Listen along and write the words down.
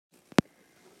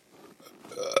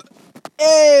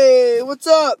Hey, what's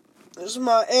up? This is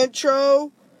my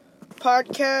intro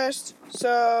podcast.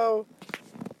 So,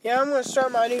 I'm going to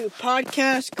start my new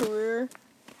podcast career.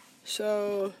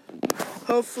 So,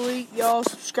 hopefully, y'all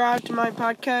subscribe to my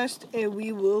podcast and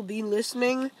we will be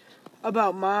listening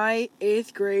about my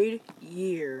 8th grade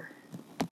year.